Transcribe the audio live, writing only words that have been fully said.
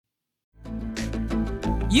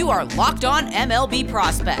You are Locked On MLB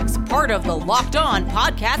Prospects, part of the Locked On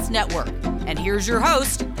Podcast Network. And here's your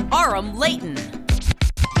host, Aram Leighton.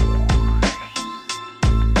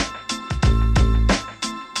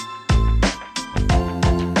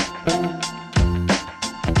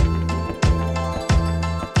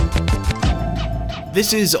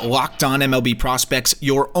 This is Locked On MLB Prospects,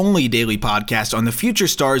 your only daily podcast on the future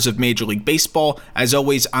stars of Major League Baseball. As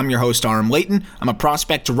always, I'm your host, Aram Leighton. I'm a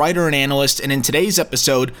prospect writer and analyst, and in today's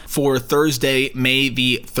episode for Thursday, May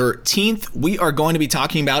the 13th, we are going to be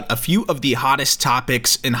talking about a few of the hottest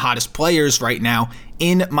topics and hottest players right now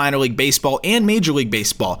in minor league baseball and Major League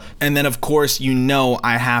Baseball. And then, of course, you know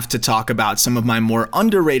I have to talk about some of my more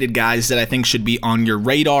underrated guys that I think should be on your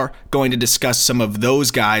radar. Going to discuss some of those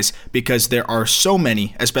guys because there are so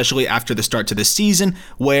many, especially after the start to the season,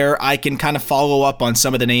 where I can kind of follow up on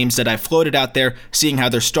some of the names that I floated out there, seeing how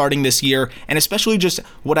they're starting this year, and especially just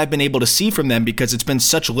what I've been able to see from them because it's been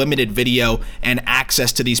such limited video and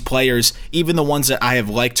access to these players, even the ones that I have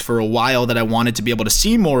liked for a while that I wanted to be able to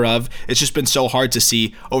see more of. It's just been so hard to see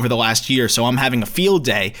over the last year. So I'm having a field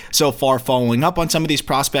day so far following up on some of these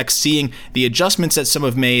prospects, seeing the adjustments that some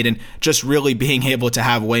have made, and just really being able to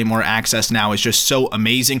have way more access now is just so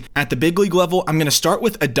amazing. At the big league level, I'm going to start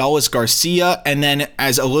with Adolis Garcia, and then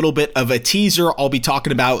as a little bit of a teaser, I'll be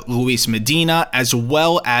talking about Luis Medina as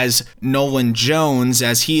well as Nolan Jones,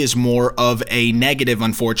 as he is more of a negative,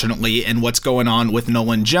 unfortunately, in what's going on with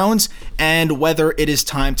Nolan Jones, and whether it is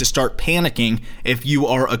time to start panicking if you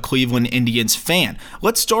are a Cleveland Indians fan.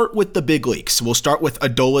 Let's start with the big leagues. We'll start with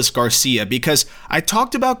Adolis Garcia because I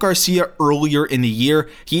talked about Garcia earlier in the year.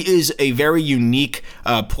 He is a very unique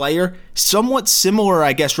player. Somewhat similar,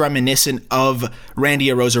 I guess, reminiscent of Randy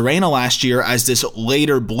Arozarena last year as this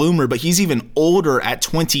later bloomer, but he's even older at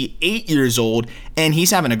 28 years old, and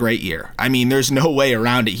he's having a great year. I mean, there's no way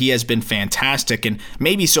around it. He has been fantastic, and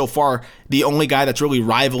maybe so far the only guy that's really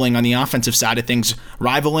rivaling on the offensive side of things,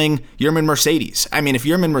 rivaling Yermin Mercedes. I mean, if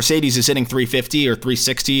Yermin Mercedes is hitting 350 or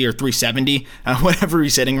 360 or 370, whatever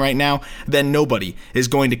he's hitting right now, then nobody is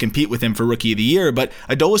going to compete with him for Rookie of the Year. But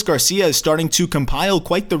Adolis Garcia is starting to compile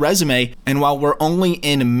quite the resume, and while we're only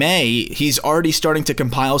in May, he's already starting to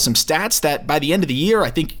compile some stats that by the end of the year, I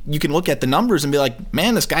think you can look at the numbers and be like,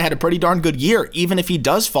 man, this guy had a pretty darn good year, even if he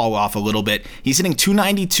does fall off a little bit. He's hitting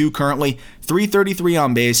 292 currently, 333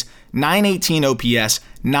 on base, 918 OPS,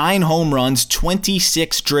 9 home runs,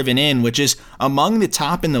 26 driven in, which is among the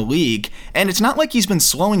top in the league. And it's not like he's been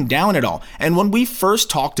slowing down at all. And when we first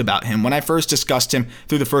talked about him, when I first discussed him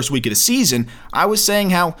through the first week of the season, I was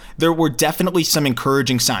saying how there were definitely some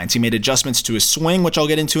encouraging signs. He made adjustments to his swing, which I'll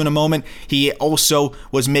get into in a moment. He also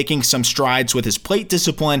was making some strides with his plate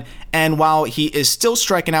discipline. And while he is still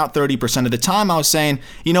striking out 30% of the time, I was saying,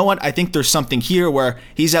 you know what? I think there's something here where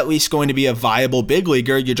he's at least going to be a viable big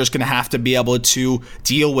leaguer. You're just going to have to be able to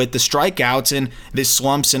deal with the strikeouts and the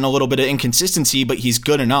slumps and a little bit of inconsistency, but he's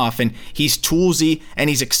good enough and he's toolsy and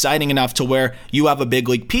he's exciting enough to where you have a big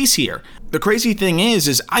league piece here. The crazy thing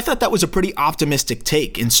is I thought that was a pretty optimistic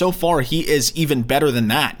take, and so far he is even better than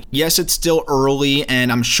that. Yes, it's still early,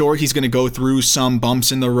 and I'm sure he's going to go through some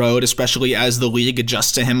bumps in the road, especially as the league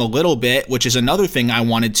adjusts to him a little bit, which is another thing I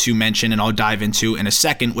wanted to mention, and I'll dive into in a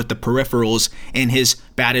second with the peripherals in his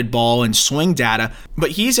batted ball and swing data.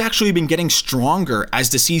 But he's actually been getting stronger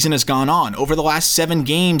as the season has gone on. Over the last 7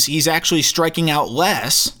 games, he's actually striking out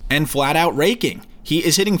less and flat out raking. He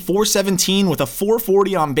is hitting .417 with a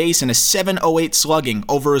 .440 on base and a .708 slugging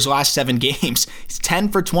over his last 7 games. He's 10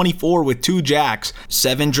 for 24 with 2 jacks,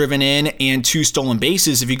 7 driven in, and 2 stolen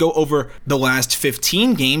bases. If you go over the last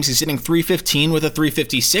 15 games, he's hitting .315 with a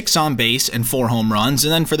 .356 on base and 4 home runs.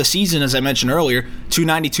 And then for the season, as I mentioned earlier,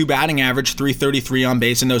 .292 batting average, .333 on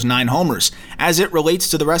base, and those 9 homers. As it relates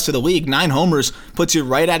to the rest of the league, 9 homers puts you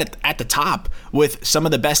right at the top with some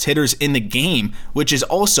of the best hitters in the game, which is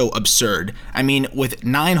also absurd. I mean, with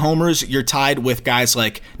 9 homers, you're tied with guys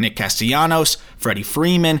like Nick Castellanos, Freddie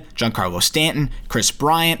Freeman, Giancarlo Stanton, Chris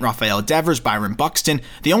Bryant, Rafael Devers, Byron Buxton.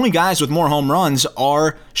 The only guys with more home runs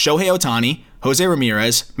are Shohei Ohtani, Jose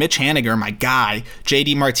Ramirez, Mitch Haniger, my guy,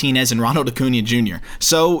 JD Martinez, and Ronald Acuna Jr.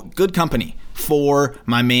 So good company for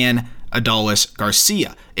my man Adolis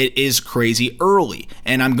Garcia. It is crazy early,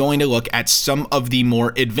 and I'm going to look at some of the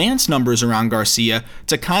more advanced numbers around Garcia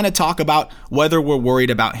to kind of talk about whether we're worried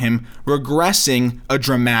about him regressing a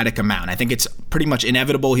dramatic amount. I think it's pretty much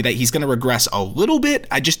inevitable that he's going to regress a little bit.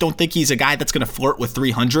 I just don't think he's a guy that's going to flirt with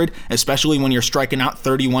 300, especially when you're striking out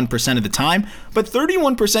 31% of the time. But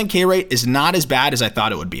 31% K rate is not as bad as I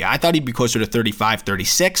thought it would be. I thought he'd be closer to 35,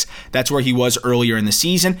 36. That's where he was earlier in the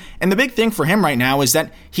season. And the big thing for him right now is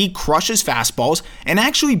that he crushes fastballs and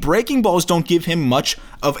actually actually breaking balls don't give him much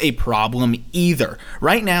of a problem either.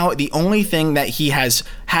 Right now, the only thing that he has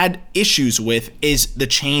had issues with is the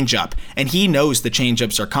changeup, and he knows the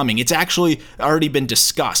changeups are coming. It's actually already been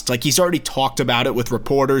discussed. Like, he's already talked about it with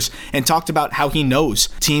reporters and talked about how he knows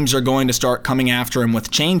teams are going to start coming after him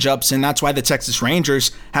with changeups, and that's why the Texas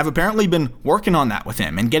Rangers have apparently been working on that with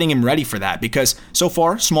him and getting him ready for that, because so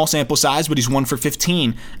far, small sample size, but he's 1 for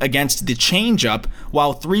 15 against the changeup,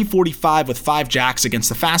 while 345 with 5 jacks against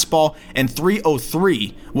the fastball and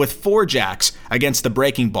 303 with 4 jacks against the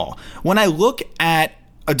breaking ball. When I look at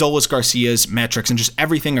Adolis Garcia's metrics and just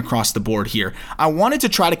everything across the board here, I wanted to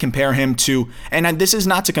try to compare him to, and this is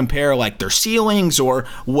not to compare like their ceilings or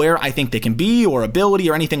where I think they can be or ability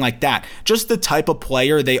or anything like that, just the type of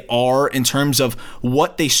player they are in terms of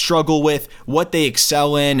what they struggle with, what they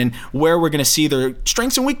excel in, and where we're going to see their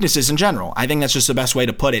strengths and weaknesses in general. I think that's just the best way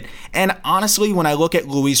to put it. And honestly, when I look at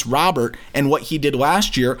Luis Robert and what he did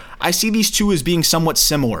last year, I see these two as being somewhat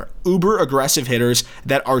similar. Uber aggressive hitters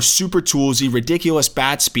that are super toolsy, ridiculous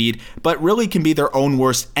bat speed, but really can be their own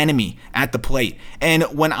worst enemy at the plate. And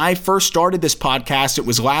when I first started this podcast, it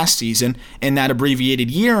was last season in that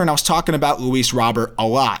abbreviated year, and I was talking about Luis Robert a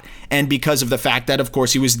lot. And because of the fact that, of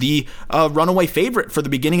course, he was the runaway favorite for the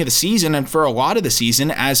beginning of the season and for a lot of the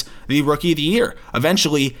season as the Rookie of the Year.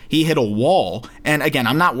 Eventually, he hit a wall. And again,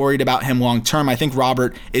 I'm not worried about him long term. I think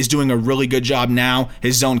Robert is doing a really good job now.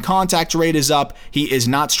 His zone contact rate is up. He is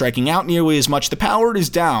not striking out nearly as much. The power is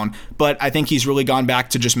down, but I think he's really gone back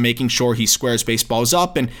to just making sure he squares baseballs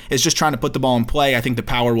up and is just trying to put the ball in play. I think the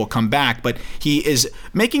power will come back, but he is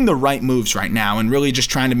making the right moves right now and really just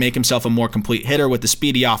trying to make himself a more complete hitter with the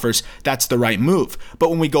speed he offers. That's the right move.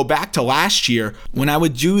 But when we go back to last year, when I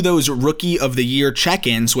would do those Rookie of the Year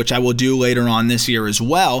check-ins, which I will do later on this year as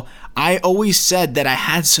well, I always said that I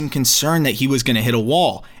had some concern that he was going to hit a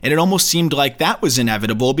wall. And it almost seemed like that was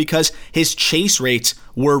inevitable because his chase rates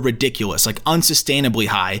were ridiculous, like unsustainably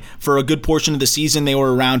high. For a good portion of the season, they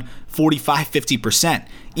were around 45-50%.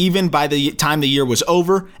 Even by the time the year was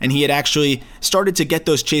over and he had actually started to get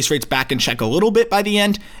those chase rates back in check a little bit by the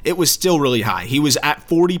end, it was still really high. He was at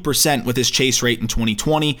 40% with his chase rate in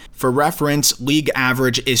 2020. For reference, league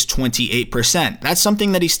average is 28%. That's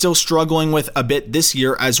something that he's still struggling with a bit this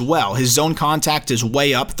year as well. His zone contact is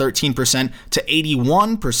way up 13% to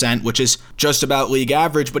 81%, which is just about league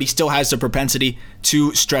average, but he still has the propensity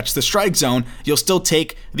to stretch the strike zone. You'll still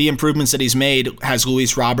take the improvements that he's made, has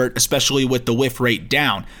Luis Robert, especially with the whiff rate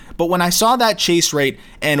down. But when I saw that chase rate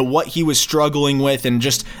and what he was struggling with and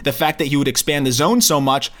just the fact that he would expand the zone so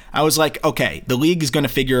much, I was like, okay, the league is going to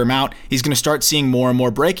figure him out. He's going to start seeing more and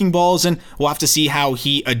more breaking balls, and we'll have to see how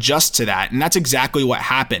he adjusts to that. And that's exactly what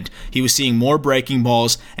happened. He was seeing more breaking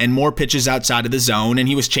balls and more pitches outside of the zone, and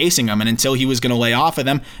he was chasing them. And until he was going to lay off of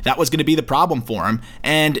them, that was going to be the problem for him.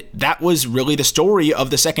 And that was really the story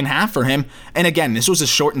of the second half for him. And again, this was a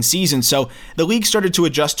shortened season, so the league started to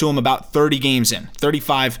adjust to him about 30 games in,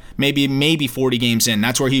 35 maybe 40 games in.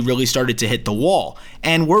 That's where he really started to hit the wall.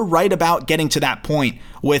 And we're right about getting to that point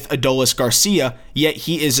with Adolis Garcia, yet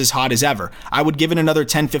he is as hot as ever. I would give it another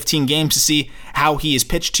 10-15 games to see how he is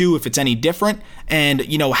pitched to, if it's any different, and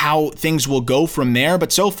how things will go from there.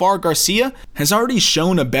 But so far, Garcia has already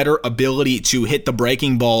shown a better ability to hit the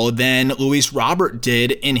breaking ball than Luis Robert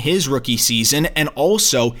did in his rookie season, and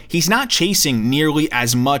also he's not chasing nearly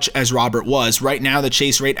as much as Robert was. Right now, the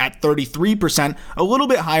chase rate at 33%, a little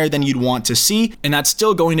bit higher than you'd want to see, and that's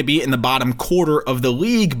still going to be in the bottom quarter of the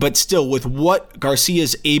league, but still with what Garcia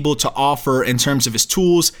is able to offer in terms of his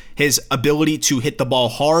tools, his ability to hit the ball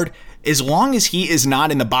hard, as long as he is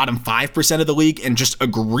not in the bottom 5% of the league and just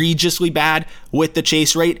egregiously bad with the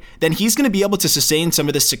chase rate, then he's going to be able to sustain some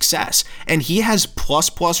of this success. And he has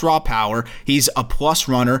plus raw power. He's a plus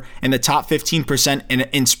runner in the top 15%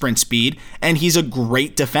 in sprint speed, and he's a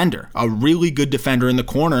great defender, a really good defender in the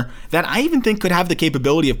corner that I even think could have the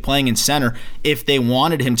capability of playing in center if they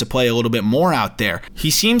wanted him to play a little bit more out there. He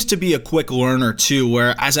seems to be a quick learner too,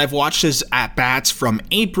 where as I've watched his at-bats from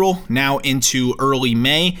April now into early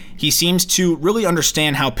May, he seems to really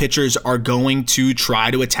understand how pitchers are going to try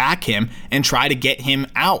to attack him and try to get him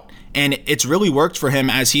out. And it's really worked for him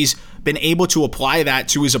as he's been able to apply that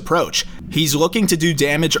to his approach. He's looking to do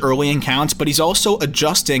damage early in counts, but he's also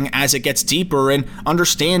adjusting as it gets deeper and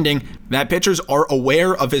understanding that pitchers are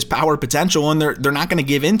aware of his power potential and they're not going to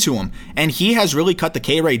give in to him. And he has really cut the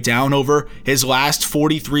K rate down over his last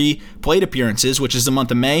 43 plate appearances, which is the month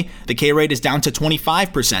of May. The K rate is down to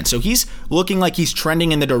 25%. So he's looking like he's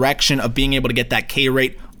trending in the direction of being able to get that K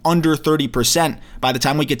rate under 30% by the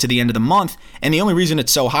time we get to the end of the month. And the only reason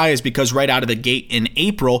it's so high is because right out of the gate in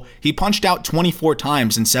April, he punched out 24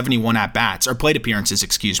 times in 71 at-bats, or plate appearances,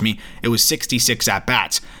 It was 66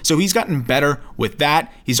 at-bats. So he's gotten better with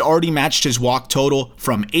that. He's already matched his walk total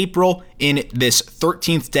from April in this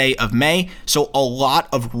 13th day of May. So a lot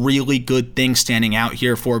of really good things standing out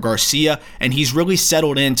here for Garcia, and he's really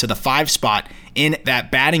settled into the 5 spot in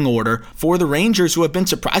that batting order for the Rangers, who have been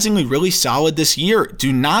surprisingly really solid this year.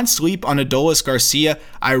 Do not sleep on Adolis Garcia.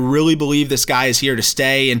 I really believe this guy is here to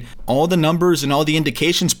stay, and all the numbers and all the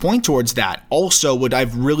indications point towards that. Also, what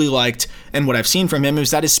I've really liked and what I've seen from him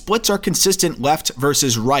is that his splits are consistent left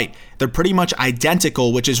versus right. They're pretty much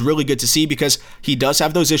identical, which is really good to see because he does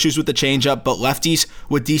have those issues with the changeup, but lefties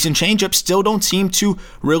with decent changeup still don't seem to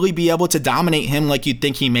really be able to dominate him like you'd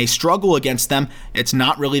think he may struggle against them. It's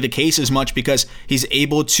not really the case as much because he's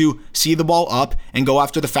able to see the ball up and go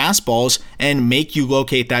after the fastballs and make you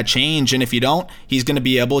locate that change. And if you don't, he's going to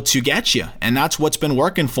be able to get you. And that's what's been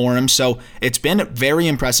working for him. So it's been very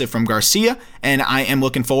impressive from Garcia, and I am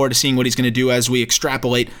looking forward to seeing what he's going to do as we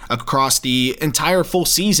extrapolate across the entire full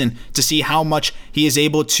season to see how much he is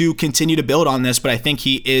able to continue to build on this. But I think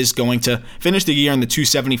he is going to finish the year in the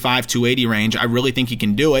 275, 280 range. I really think he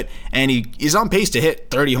can do it, and he is on pace to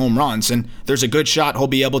hit 30 home runs, and there's a good shot he'll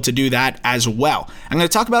be able to do that as well. I'm going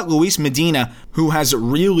to talk about Luis Medina, who has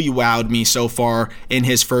really wowed me so far in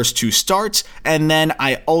his first 2 starts, and then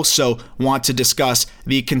I also want to discuss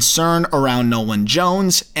the concern around Nolan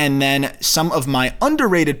Jones, and then some of my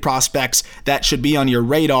underrated prospects that should be on your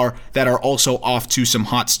radar that are also off to some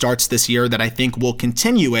hot starts this year that I think will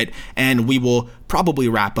continue it, and we will probably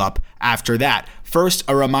wrap up after that. First,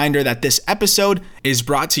 a reminder that this episode is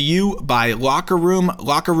brought to you by Locker Room.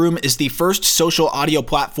 Locker Room is the first social audio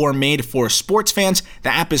platform made for sports fans. The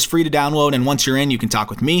app is free to download, and once you're in, you can talk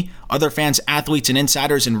with me, other fans, athletes, and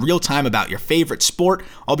insiders in real time about your favorite sport.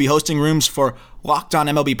 I'll be hosting rooms for Locked On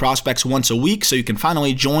MLB Prospects once a week, so you can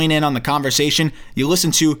finally join in on the conversation you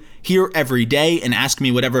listen to here every day and ask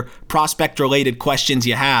me whatever prospect-related questions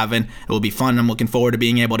you have, and it will be fun. I'm looking forward to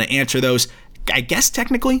being able to answer those, I guess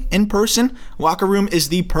technically in person. Locker Room is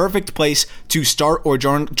the perfect place to start or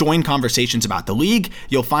join conversations about the league.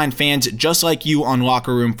 You'll find fans just like you on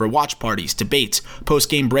Locker Room for watch parties, debates,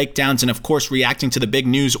 post-game breakdowns, and of course reacting to the big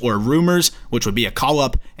news or rumors, which would be a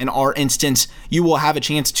call-up in our instance. You will have a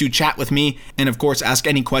chance to chat with me and of course ask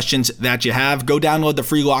any questions that you have. Go download the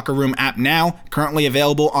free Locker Room app now, currently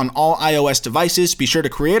available on all iOS devices. Be sure to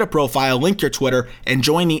create a profile, link your Twitter, and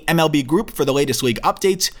join the MLB group for the latest league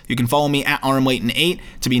updates. You can follow me at Layton8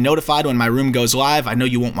 to be notified when my room goes live. I know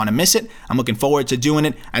you won't want to miss it. I'm looking forward to doing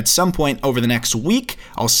it at some point over the next week.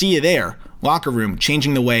 I'll see you there. Locker Room,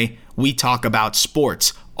 changing the way we talk about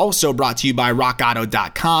sports. Also brought to you by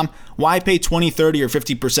RockAuto.com. Why pay 20, 30, or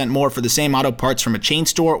 50% more for the same auto parts from a chain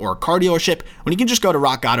store or a car dealership when you can just go to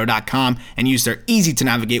RockAuto.com and use their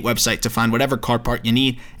easy-to-navigate website to find whatever car part you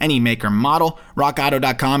need, any make or model?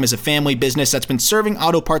 RockAuto.com is a family business that's been serving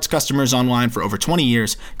auto parts customers online for over 20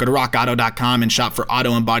 years. Go to RockAuto.com and shop for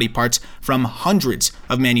auto and body parts from hundreds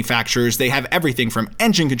of manufacturers. They have everything from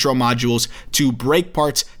engine control modules to brake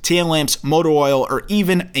parts, tail lamps, motor oil, or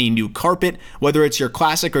even a new carpet. Whether it's your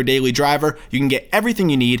classic or daily driver, you can get everything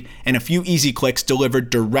you need in a few easy clicks delivered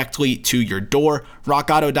directly to your door.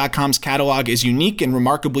 RockAuto.com's catalog is unique and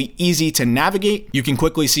remarkably easy to navigate. You can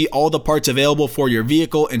quickly see all the parts available for your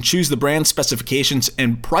vehicle and choose the brand, specifications,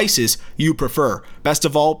 and prices you prefer. Best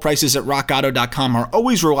of all, prices at RockAuto.com are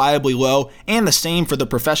always reliably low, and the same for the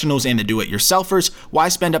professionals and the do-it-yourselfers. Why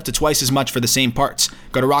spend up to twice as much for the same parts?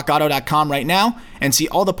 Go to RockAuto.com right now and see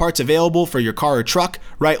all the parts available for your car or truck.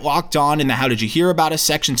 Write Locked On in the How Did You Hear About Us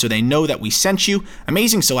section so they know that we sent you.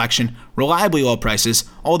 Amazing selection, reliably low prices,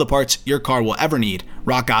 all the parts your car will ever need.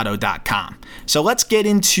 RockAuto.com. So let's get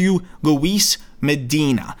into Luis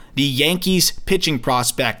Medina, the Yankees pitching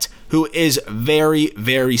prospect, who is very,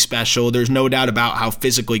 very special. There's no doubt about how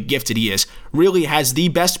physically gifted he is. Really has the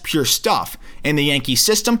best pure stuff in the Yankee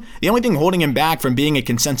system. The only thing holding him back from being a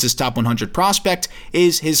consensus top 100 prospect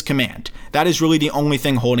is his command. That is really the only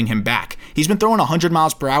thing holding him back. He's been throwing 100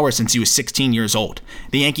 miles per hour since he was 16 years old.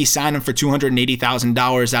 The Yankees signed him for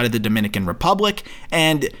 $280,000 out of the Dominican Republic,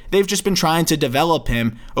 and they've just been trying to develop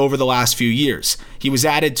him over the last few years. He was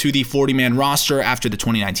added to the 40-man roster after the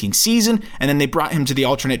 2019 season, and then they brought him to the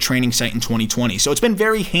alternate training site in 2020. So it's been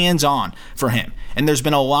very hands-on for him, and there's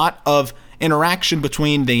been a lot of interaction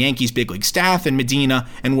between the Yankees big league staff and Medina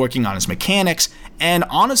and working on his mechanics. And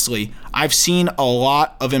honestly, I've seen a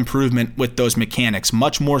lot of improvement with those mechanics.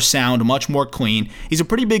 Much more sound, much more clean. He's a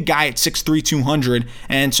pretty big guy at 6'3", 200,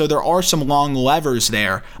 and so there are some long levers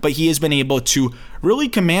there, but he has been able to really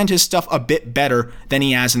command his stuff a bit better than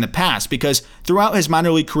he has in the past, because throughout his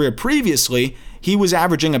minor league career previously, he was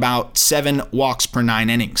averaging about 7 walks per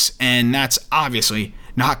 9 innings, and that's obviously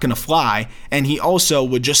not going to fly. And he also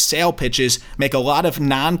would just sail pitches, make a lot of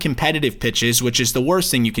non-competitive pitches, which is the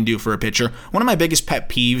worst thing you can do for a pitcher. One of my biggest pet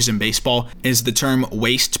peeves in baseball is the term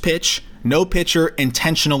waste pitch. No pitcher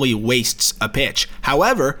intentionally wastes a pitch.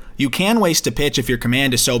 However, you can waste a pitch if your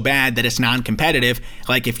command is so bad that it's non-competitive,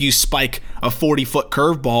 like if you spike a 40-foot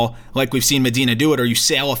curveball like we've seen Medina do it, or you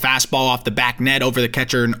sail a fastball off the back net over the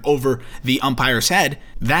catcher and over the umpire's head.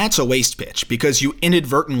 That's a waste pitch because you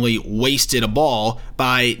inadvertently wasted a ball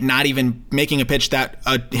by not even making a pitch that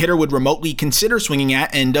a hitter would remotely consider swinging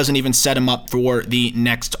at and doesn't even set him up for the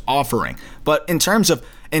next offering. But in terms of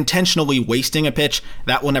intentionally wasting a pitch,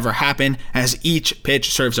 that will never happen, as each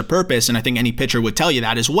pitch serves a purpose, and I think any pitcher would tell you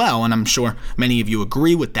that as well, and I'm sure many of you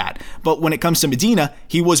agree with that. But when it comes to Medina,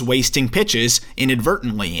 he was wasting pitches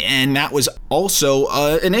inadvertently, and that was also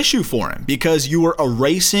an issue for him, because you were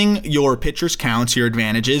erasing your pitcher's counts, your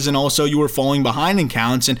advantages, and also you were falling behind in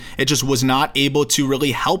counts, and it just was not able to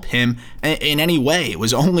really help him in any way. It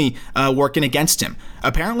was only working against him.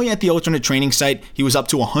 Apparently at the alternate training site, he was up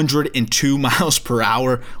to 102 miles per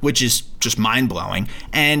hour, which is just mind-blowing.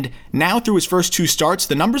 And now through his first 2 starts,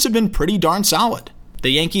 the numbers have been pretty darn solid. The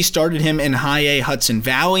Yankees started him in High A Hudson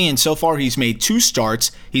Valley, and so far he's made 2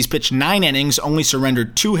 starts. He's pitched 9 innings, only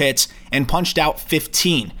surrendered 2 hits, and punched out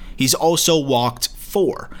 15. He's also walked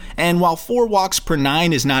 4. And while 4 walks per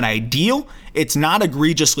 9 is not ideal, it's not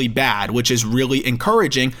egregiously bad, which is really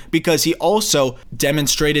encouraging, because he also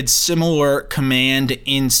demonstrated similar command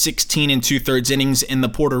in 16 2/3 innings in the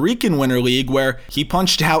Puerto Rican Winter League, where he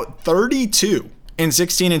punched out 32 in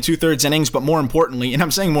 16 2/3 innings, but more importantly, and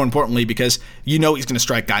I'm saying more importantly because you know he's going to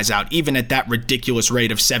strike guys out even at that ridiculous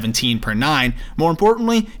rate of 17 per 9. More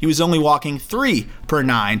importantly, he was only walking 3 per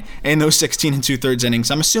 9 in those 16 2/3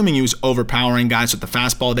 innings. I'm assuming he was overpowering guys with the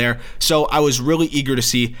fastball there, so I was really eager to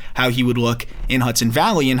see how he would look in Hudson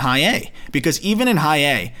Valley in High A, because even in High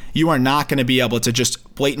A, you are not going to be able to just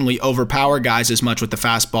blatantly overpower guys as much with the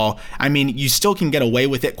fastball. I mean, you still can get away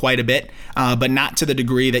with it quite a bit, but not to the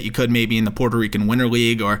degree that you could maybe in the Puerto Rican Winter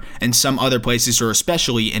League or in some other places, or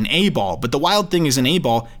especially in A-ball. But the wild thing is, in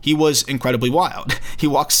A-ball, he was incredibly wild. He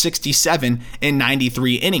walked 67 in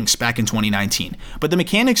 93 innings back in 2019. But the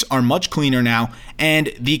mechanics are much cleaner now,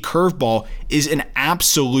 and the curveball is an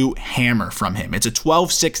absolute hammer from him. It's a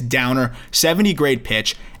 12-6 downer, 70 grade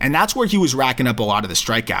pitch, and that's where he was racking up a lot of the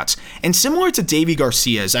strikeouts. And similar to Deivi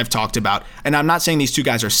Garcia, as I've talked about, and I'm not saying these two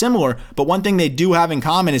guys are similar, but one thing they do have in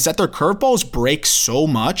common is that their curveballs break so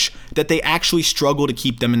much that they actually struggle to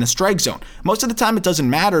keep them in the strike zone. Most of the time it doesn't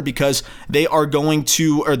matter because they are going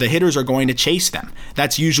to, or the hitters are going to chase them.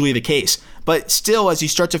 That's usually the case. But still, as you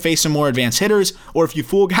start to face some more advanced hitters, or if you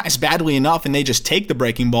fool guys badly enough and they just take the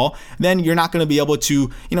breaking ball, then you're not going to be able to,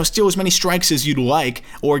 steal as many strikes as you'd like,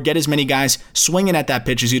 or get as many guys swinging at that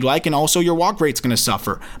pitch as you'd like, and also your walk rate's going to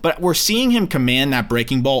suffer. But we're seeing him command that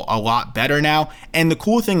breaking ball a lot better now, and the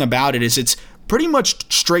cool thing about it is it's pretty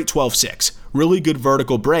much straight 12-6. Really good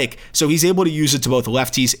vertical break, so he's able to use it to both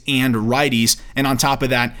lefties and righties, and on top of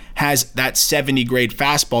that has that 70 grade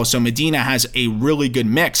fastball, so Medina has a really good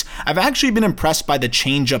mix. I've actually been impressed by the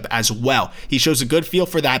changeup as well. He shows a good feel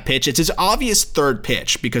for that pitch. It's his obvious third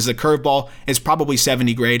pitch because the curveball is probably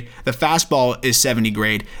 70 grade, the fastball is 70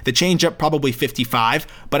 grade, the changeup probably 55,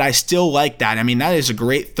 but I still like that. I mean, that is a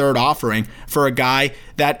great third offering for a guy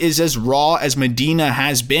that is as raw as Medina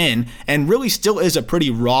has been, and really still is a pretty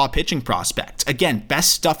raw pitching prospect. Again,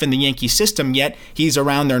 best stuff in the Yankee system, yet he's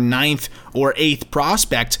around their 9th or 8th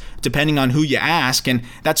prospect, depending on who you ask, and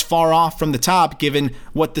that's far off from the top given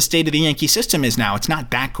what the state of the Yankee system is now. It's not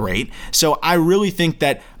that great. So I really think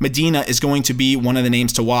that Medina is going to be one of the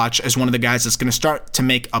names to watch as one of the guys that's going to start to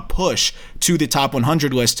make a push to the top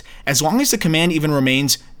 100 list, as long as the command even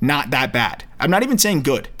remains not that bad. I'm not even saying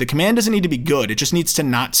good. The command doesn't need to be good. It just needs to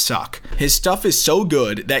not suck. His stuff is so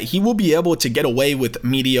good that he will be able to get away with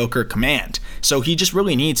mediocre command. So he just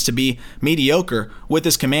really needs to be mediocre with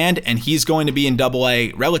his command, and he's going to be in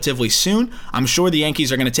AA relatively soon. I'm sure the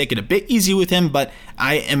Yankees are going to take it a bit easy with him, but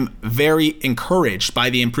I am very encouraged by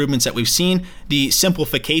the improvements that we've seen. The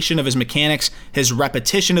simplification of his mechanics, his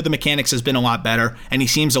repetition of the mechanics has been a lot better, and he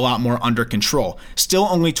seems a lot more under control. Still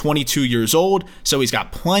only 22 years old, so he's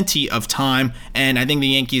got plenty plenty of time, and I think the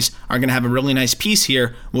Yankees are going to have a really nice piece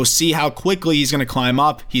here. We'll see how quickly he's going to climb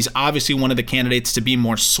up. He's obviously one of the candidates to be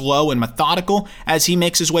more slow and methodical as he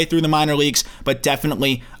makes his way through the minor leagues, but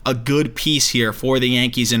definitely a good piece here for the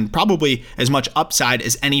Yankees and probably as much upside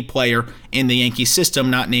as any player in the Yankee system,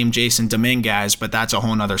 not named Jason Dominguez, but that's a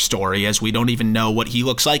whole nother story as we don't even know what he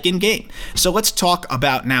looks like in game. So let's talk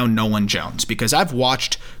about now Nolan Jones, because I've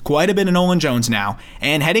watched quite a bit of Nolan Jones now,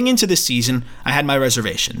 and heading into this season, I had my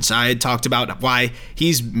reservations. I had talked about why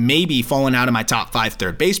he's maybe fallen out of my top 5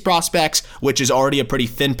 third base prospects, which is already a pretty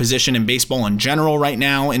thin position in baseball in general right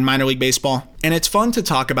now in minor league baseball. And it's fun to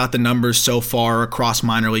talk about the numbers so far across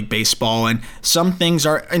minor league baseball, and some things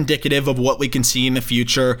are indicative of what we can see in the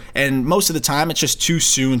future, and most of the time it's just too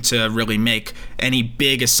soon to really make any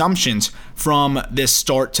big assumptions from this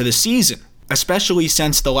start to the season, especially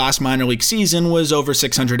since the last minor league season was over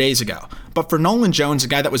 600 days ago. But for Nolan Jones, a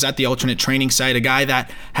guy that was at the alternate training site, a guy that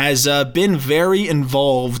has been very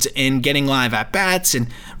involved in getting live at-bats and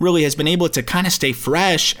really has been able to kind of stay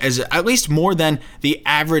fresh as at least more than the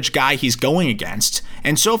average guy he's going against.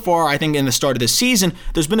 And so far, I think in the start of this season,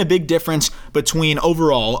 there's been a big difference between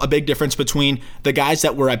the guys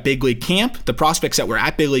that were at big league camp, the prospects that were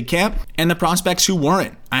at big league camp, and the prospects who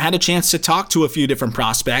weren't. I had a chance to talk to a few different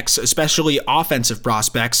prospects, especially offensive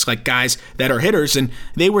prospects, like guys that are hitters, and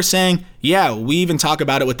they were saying, yeah, we even talk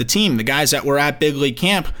about it with the team. The guys that were at big league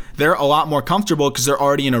camp, they're a lot more comfortable because they're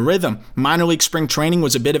already in a rhythm. Minor league spring training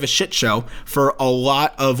was a bit of a shit show for a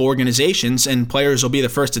lot of organizations, and players will be the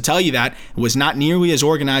first to tell you that. It was not nearly as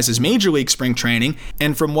organized as major league spring training,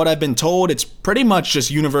 and from what I've been told, it's pretty much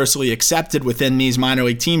just universally accepted within these minor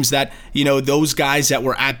league teams that, those guys that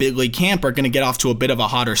were at big league camp are going to get off to a bit of a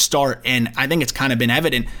hotter start, and I think it's kind of been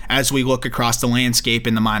evident as we look across the landscape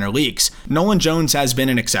in the minor leagues. Nolan Jones has been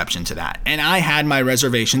an exception to that. And I had my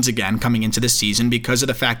reservations again coming into this season because of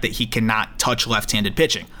the fact that he cannot touch left-handed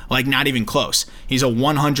pitching. Like, not even close. He's a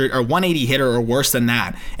 100 or 180 hitter or worse than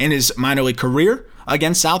that in his minor league career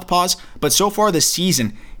against southpaws. But so far this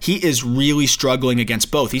season, he is really struggling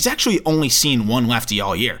against both. He's actually only seen one lefty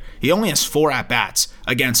all year. He only has 4 at-bats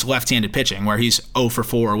against left-handed pitching, where he's 0 for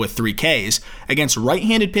 4 with 3 Ks. Against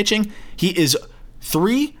right-handed pitching, he is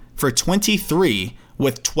 3 for 23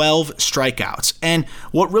 with 12 strikeouts. And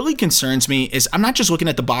what really concerns me is I'm not just looking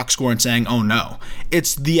at the box score and saying, oh no,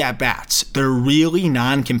 it's the at-bats. They're really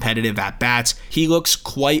non-competitive at-bats. He looks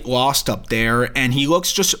quite lost up there, and he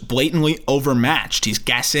looks just blatantly overmatched. He's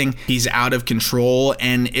guessing, he's out of control,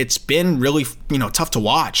 and it's been really, tough to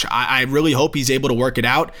watch. I really hope he's able to work it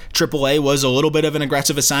out. AAA was a little bit of an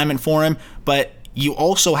aggressive assignment for him, but you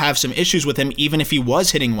also have some issues with him, even if he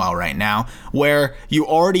was hitting well right now, where you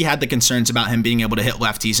already had the concerns about him being able to hit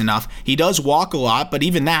lefties enough. He does walk a lot, but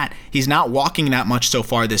even that, he's not walking that much so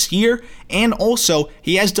far this year. And also,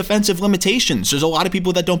 he has defensive limitations. There's a lot of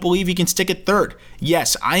people that don't believe he can stick at third.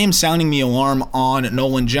 Yes, I am sounding the alarm on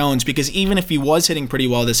Nolan Jones, because even if he was hitting pretty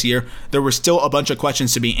well this year, there were still a bunch of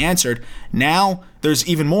questions to be answered. Now, there's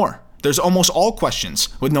even more. There's almost all questions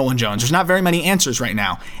with Nolan Jones. There's not very many answers right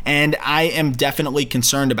now, and I am definitely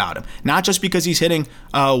concerned about him. Not just because he's hitting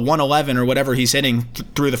 111 or whatever he's hitting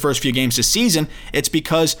through the first few games this season. It's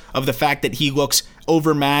because of the fact that he looks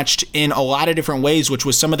overmatched in a lot of different ways, which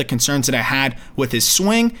was some of the concerns that I had with his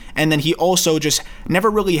swing. And then he also just never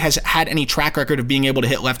really has had any track record of being able to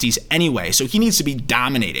hit lefties anyway. So he needs to be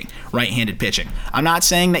dominating right-handed pitching. I'm not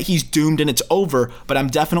saying that he's doomed and it's over, but I'm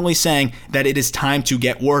definitely saying that it is time to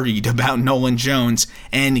get worried about Nolan Jones,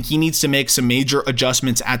 and he needs to make some major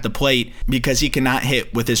adjustments at the plate because he cannot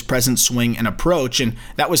hit with his present swing and approach. And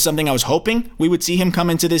that was something I was hoping we would see him come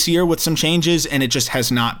into this year with some changes, and it just has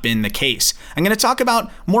not been the case. I'm going to talk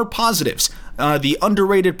about more positives, the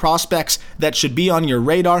underrated prospects that should be on your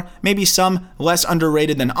radar, maybe some less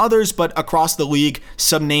underrated than others, but across the league,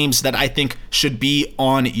 some names that I think should be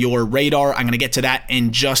on your radar. I'm going to get to that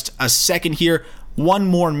in just a second here. One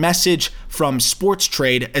more message from Sports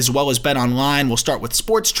Trade as well as Bet Online. We'll start with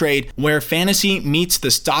Sports Trade, where fantasy meets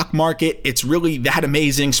the stock market. It's really that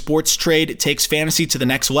amazing. Sports Trade takes fantasy to the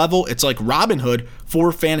next level. It's like Robinhood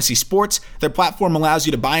for fantasy sports. Their platform allows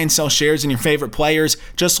you to buy and sell shares in your favorite players,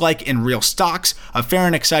 just like in real stocks. A fair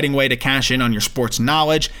and exciting way to cash in on your sports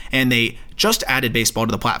knowledge, and they just added baseball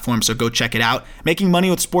to the platform, so go check it out. Making money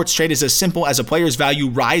with Sports Trade is as simple as a player's value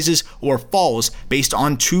rises or falls based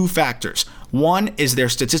on 2 factors. One is their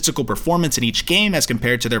statistical performance in each game as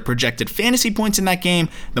compared to their projected fantasy points in that game.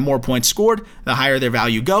 The more points scored, the higher their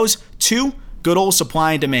value goes. 2, good old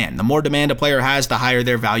supply and demand. The more demand a player has, the higher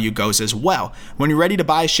their value goes as well. When you're ready to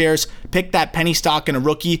buy shares, pick that penny stock in a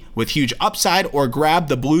rookie with huge upside, or grab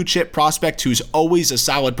the blue chip prospect who's always a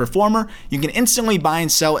solid performer. You can instantly buy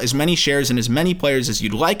and sell as many shares in as many players as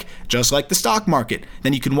you'd like, just like the stock market.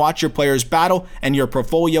 Then you can watch your players battle and your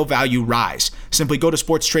portfolio value rise. Simply go to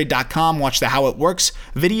sportstrade.com, watch the How It Works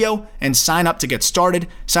video, and sign up to get started.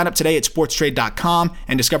 Sign up today at sportstrade.com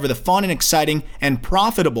and discover the fun and exciting and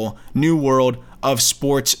profitable new world of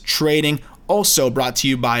sports trading. Also brought to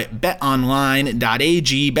you by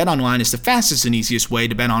betonline.ag. BetOnline is the fastest and easiest way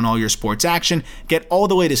to bet on all your sports action. Get all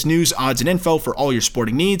the latest news, odds, and info for all your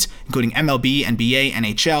sporting needs, including MLB, NBA,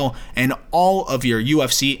 NHL, and all of your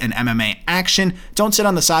UFC and MMA action. Don't sit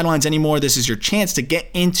on the sidelines anymore. This is your chance to get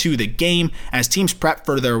into the game as teams prep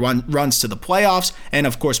for their runs to the playoffs. And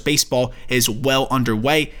of course, baseball is well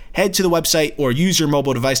underway. Head to the website or use your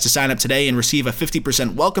mobile device to sign up today and receive a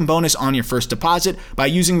 50% welcome bonus on your first deposit by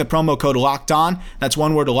using the promo code LOCKEDON. That's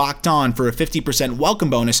one word, LOCKED ON, for a 50% welcome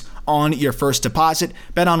bonus on your first deposit.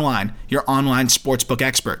 BetOnline, your online sportsbook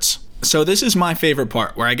experts. So this is my favorite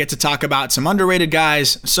part, where I get to talk about some underrated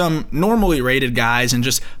guys, some normally rated guys, and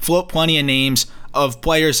just float plenty of names of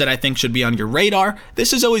players that I think should be on your radar.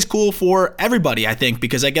 This is always cool for everybody, I think,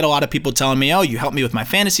 because I get a lot of people telling me, oh, you helped me with my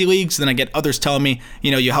fantasy leagues. Then I get others telling me,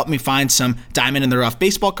 you helped me find some diamond in the rough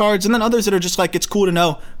baseball cards. And then others that are just like, it's cool to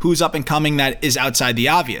know who's up and coming that is outside the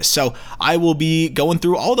obvious. So I will be going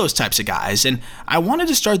through all those types of guys. And I wanted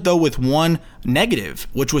to start, though, with one negative,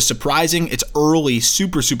 which was surprising. It's early,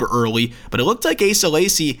 super early, but it looked like Asa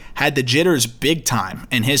Lacy had the jitters big time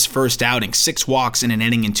in his first outing, 6 walks in an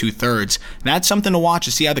inning and 2/3. That's something to watch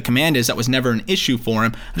to see how the command is. That was never an issue for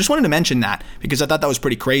him. I just wanted to mention that because I thought that was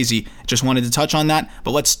pretty crazy. Just wanted to touch on that,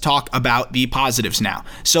 but let's talk about the positives now.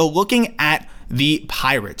 So looking at the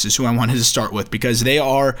Pirates is who I wanted to start with, because they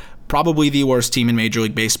are probably the worst team in Major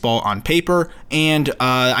League Baseball on paper, and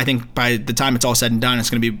I think by the time it's all said and done, it's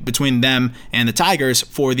going to be between them and the Tigers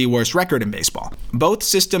for the worst record in baseball. Both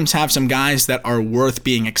systems have some guys that are worth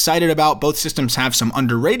being excited about. Both systems have some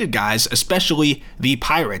underrated guys, especially the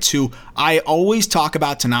Pirates, who I always talk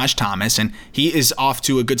about Tahnaj Thomas, and he is off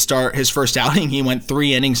to a good start. His first outing, he went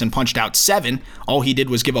 3 innings and punched out 7. All he did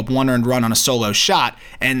was give up 1 earned run on a solo shot,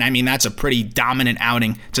 and I mean, that's a pretty dominant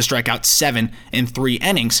outing to strike out 7 in 3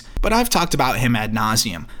 innings. But I've talked about him ad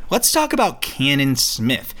nauseum. Let's talk about Canaan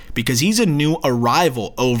Smith, because he's a new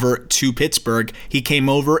arrival over to Pittsburgh. He came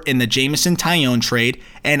over in the Jameson Taillon trade,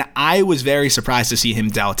 and I was very surprised to see him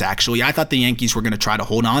dealt, actually. I thought the Yankees were going to try to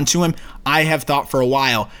hold on to him. I have thought for a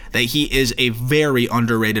while that he is a very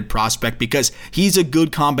underrated prospect, because he's a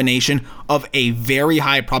good combination of a very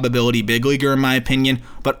high probability big leaguer, in my opinion,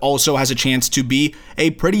 but also has a chance to be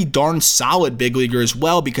a pretty darn solid big leaguer as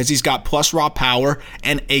well, because he's got plus raw power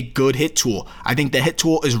and a good hit tool. I think the hit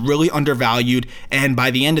tool is really undervalued, and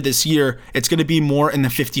by the end of this year, it's going to be more in the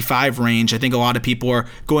 55 range. I think a lot of people are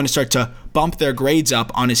going to start to bump their grades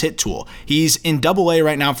up on his hit tool. He's in Double-A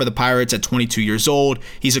right now for the Pirates at 22 years old.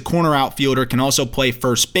 He's a corner outfielder, can also play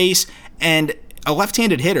first base, and a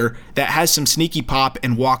left-handed hitter that has some sneaky pop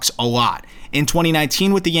and walks a lot. In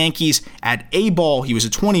 2019 with the Yankees, at A-ball, he was a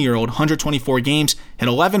 20-year-old, 124 games, hit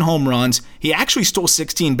 11 home runs. He actually stole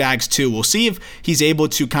 16 bags too. We'll see if he's able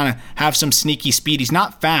to kind of have some sneaky speed. He's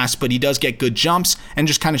not fast, but he does get good jumps and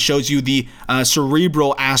just kind of shows you the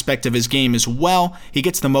cerebral aspect of his game as well. He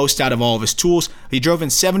gets the most out of all of his tools. He drove in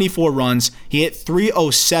 74 runs. He hit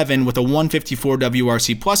 .307 with a 154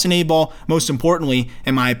 WRC plus an A-ball. Most importantly,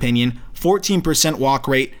 in my opinion, 14% walk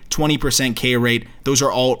rate, 20% K rate. Those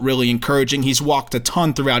are all really encouraging. He's walked a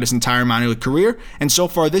ton throughout his entire minor league career, and so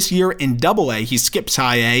far this year in Double-A, he skips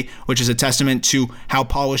High A, which is a testament to how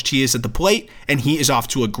polished he is at the plate, and he is off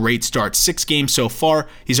to a great start. 6 games so far,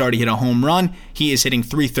 he's already hit a home run. He is hitting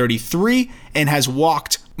 .333 and has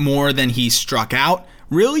walked more than he struck out.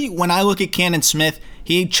 Really, when I look at Canaan Smith,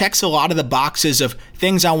 he checks a lot of the boxes of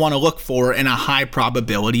things I want to look for in a high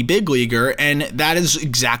probability big leaguer, and that is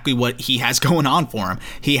exactly what he has going on for him.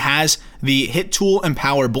 He has the hit tool and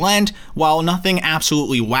power blend. While nothing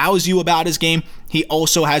absolutely wows you about his game, he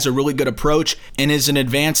also has a really good approach and is an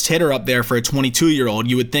advanced hitter up there for a 22-year-old.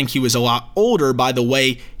 You would think he was a lot older by the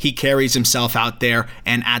way he carries himself out there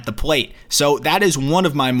and at the plate. So that is one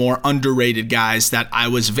of my more underrated guys that I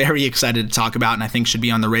was very excited to talk about, and I think should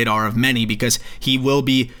be on the radar of many, because he will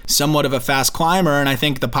be somewhat of a fast climber, and I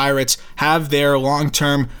think the Pirates have their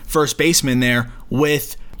long-term first baseman there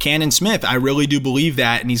with Canaan Smith. I really do believe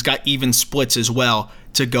that, and he's got even splits as well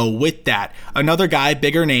to go with that. Another guy,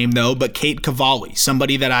 bigger name though, but Cade Cavalli,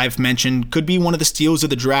 somebody that I've mentioned could be one of the steals of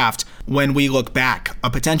the draft when we look back. A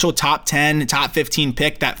potential top 10, top 15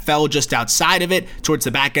 pick that fell just outside of it towards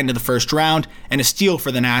the back end of the first round, and a steal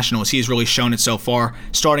for the Nationals. He's really shown it so far,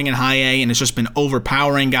 starting in high A, and it's just been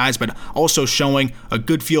overpowering guys, but also showing a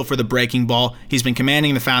good feel for the breaking ball. He's been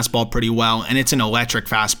commanding the fastball pretty well, and it's an electric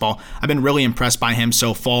fastball. I've been really impressed by him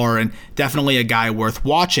so far, and definitely a guy worth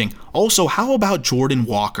watching. Also, how about Jordan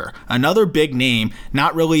Walker? Another big name,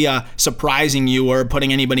 not really surprising you or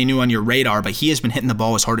putting anybody new on your radar, but he has been hitting the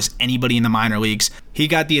ball as hard as anybody in the minor leagues. He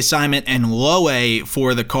got the assignment in low A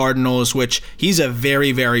for the Cardinals, which he's a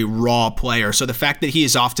very, very raw player. So the fact that he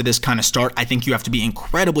is off to this kind of start, I think you have to be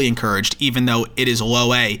incredibly encouraged, even though it is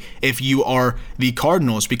low A, if you are the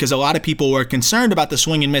Cardinals, because a lot of people were concerned about the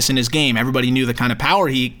swing and miss in his game. Everybody knew the kind of power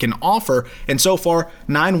he can offer, and so far,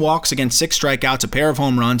 9 walks against 6 strikeouts, a pair of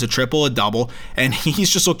home runs, a triple, a double, and he's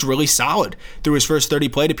just looked really solid through his first 30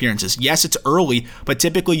 plate appearances. Yes, it's early, but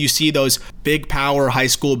typically you see those big power high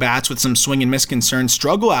school bats with some swing and miss concerns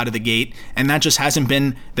struggle out of the gate, and that just hasn't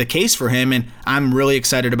been the case for him, and I'm really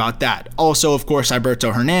excited about that. Also, of course,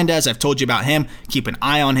 Alberto Hernandez, I've told you about him. Keep an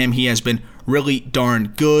eye on him. He has been really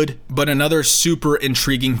darn good. But another super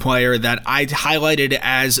intriguing player that I highlighted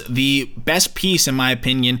as the best piece, in my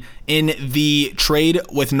opinion, in the trade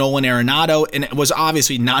with Nolan Arenado, and it was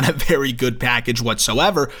obviously not a very good package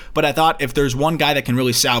whatsoever, but I thought if there's one guy that can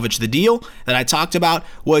really salvage the deal that I talked about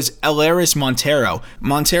was Elehuris Montero.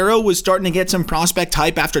 Montero was starting to get some prospect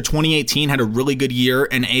hype after 2018, had a really good year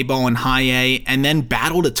in A-ball and high A, and then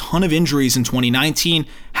battled a ton of injuries in 2019,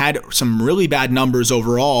 had some really bad numbers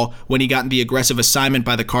overall when he got the aggressive assignment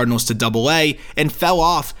by the Cardinals to Double-A, and fell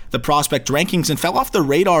off the prospect rankings and fell off the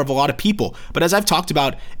radar of a lot of people. But as I've talked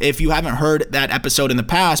about, if you haven't heard that episode in the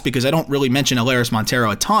past, because I don't really mention Elehuris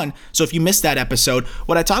Montero a ton, so if you missed that episode,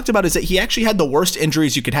 what I talked about is that he actually had the worst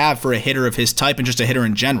injuries you could have for a hitter of his type and just a hitter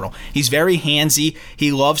in general. He's very handsy.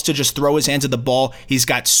 He loves to just throw his hands at the ball. He's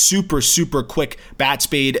got super, super quick bat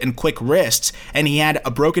speed and quick wrists, and he had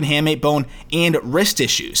a broken hamate bone and wrist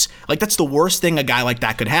issues. Like, that's the worst thing a guy like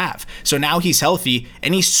that could have. So now he's healthy,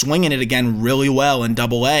 and he's swinging it again really well in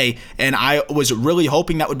Double-A, and I was really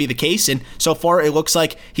hoping that would be the case, and so far it looks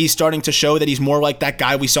like he's starting to show that he's more like that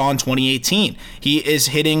guy we saw in 2018. He is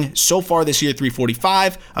hitting, so far this year,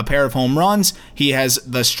 345, a pair of home runs. He has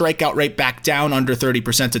the strikeout rate back down under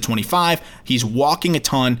 30% to 25. He's walking a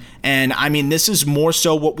ton, and I mean, this is more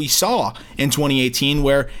so what we saw in 2018,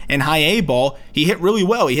 where in high A ball, he hit really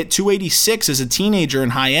well. He hit 286 as a teenager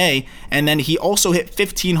in high A, and then he also hit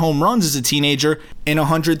 15 home runs as a teenager in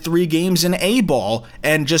 103 games in A-ball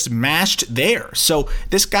and just mashed there. So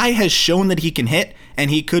this guy has shown that he can hit,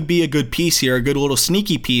 and he could be a good piece here, a good little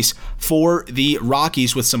sneaky piece for the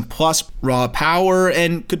Rockies with some plus raw power,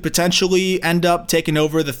 and could potentially end up taking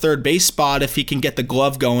over the third base spot if he can get the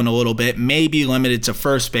glove going a little bit, maybe limited to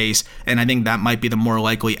first base, and I think that might be the more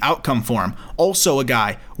likely outcome for him. Also a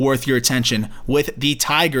guy worth your attention with the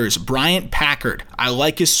Tigers, Bryant Packard. I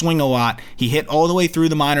like his swing a lot. He hit all the way through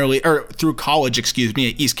the minor league, or through college, at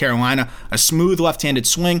East Carolina. A smooth left-handed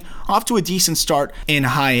swing, off to a decent start in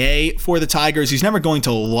high A for the Tigers. He's never going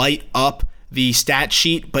to light up the stat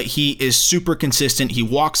sheet, but he is super consistent. He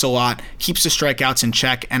walks a lot, keeps the strikeouts in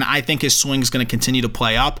check, and I think his swing is going to continue to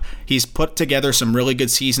play up. He's put together some really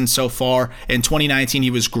good seasons so far. In 2019,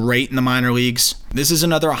 he was great in the minor leagues. This is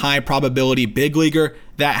another high probability big leaguer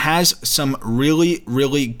that has some really,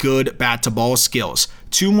 really good bat-to-ball skills.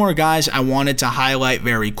 2 more guys I wanted to highlight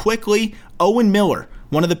very quickly. Owen Miller,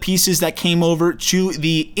 one of the pieces that came over to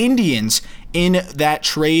the Indians in that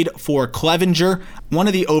trade for Clevinger, one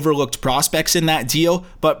of the overlooked prospects in that deal,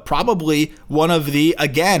 but probably one of the,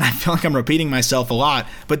 again, I feel like I'm repeating myself a lot,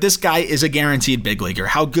 but this guy is a guaranteed big leaguer.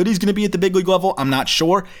 How good he's going to be at the big league level, I'm not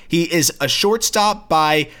sure. He is a shortstop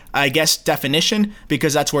by, I guess, definition,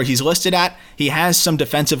 because that's where he's listed at. He has some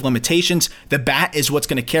defensive limitations. The bat is what's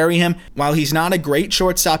going to carry him. While he's not a great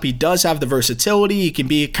shortstop, he does have the versatility. He can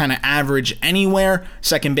be kind of average anywhere.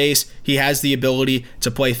 Second base, he has the ability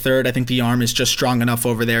to play third. I think the arm is just strong enough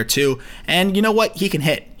over there too. And you know what? He can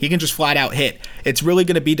hit. He can just flat out hit. It's really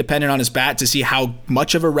going to be dependent on his bat to see how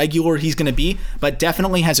much of a regular he's going to be, but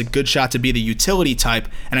definitely has a good shot to be the utility type,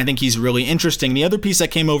 and I think he's really interesting. The other piece that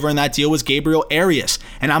came over in that deal was Gabriel Arias,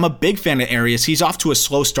 and I'm a big fan of Arias. He's off to a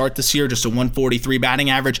slow start this year, just a 143 batting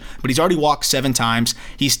average, but he's already walked 7 times.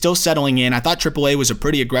 He's still settling in. I thought AAA was a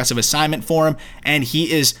pretty aggressive assignment for him, and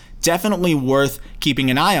he is definitely worth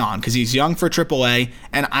keeping an eye on because he's young for AAA,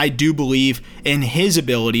 and I do believe in his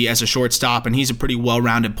ability as a shortstop, and he's a pretty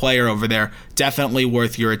well-rounded player over there. Definitely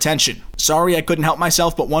worth your attention. Sorry I couldn't help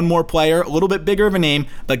myself, but one more player, a little bit bigger of a name,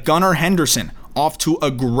 but Gunnar Henderson, off to a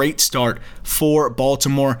great start for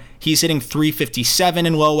Baltimore. He's hitting .357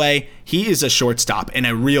 in low A. He is a shortstop, and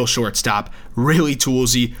a real shortstop, really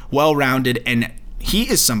toolsy, well-rounded, and he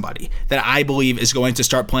is somebody that I believe is going to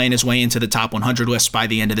start playing his way into the top 100 list by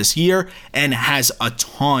the end of this year and has a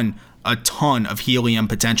ton of helium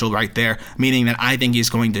potential right there, meaning that I think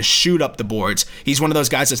he's going to shoot up the boards. He's one of those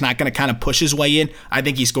guys that's not going to kind of push his way in. I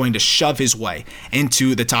think he's going to shove his way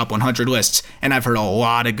into the top 100 lists, and I've heard a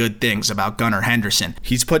lot of good things about Gunnar Henderson.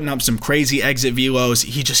 He's putting up some crazy exit velos.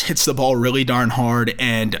 He just hits the ball really darn hard,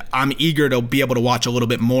 and I'm eager to be able to watch a little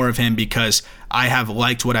bit more of him because I have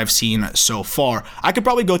liked what I've seen so far. I could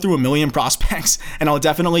probably go through a million prospects, and I'll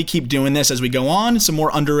definitely keep doing this as we go on. Some more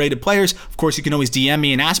underrated players. Of course, you can always DM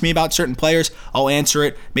me and ask me about certain players. I'll answer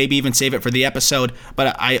it, maybe even save it for the episode,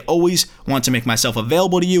 but I always want to make myself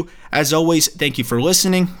available to you. As always, thank you for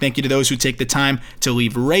listening. Thank you to those who take the time to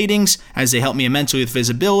leave ratings as they help me immensely with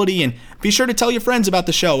visibility, and be sure to tell your friends about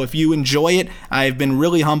the show if you enjoy it. I've been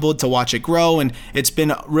really humbled to watch it grow, and it's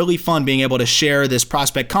been really fun being able to share this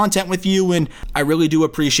prospect content with you, and I really do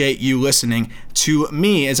appreciate you listening to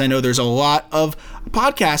me, as I know there's a lot of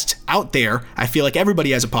podcasts out there. I feel like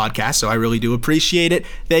everybody has a podcast, so I really do appreciate it.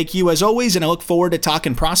 Thank you as always, and I look forward to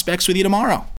talking prospects with you tomorrow.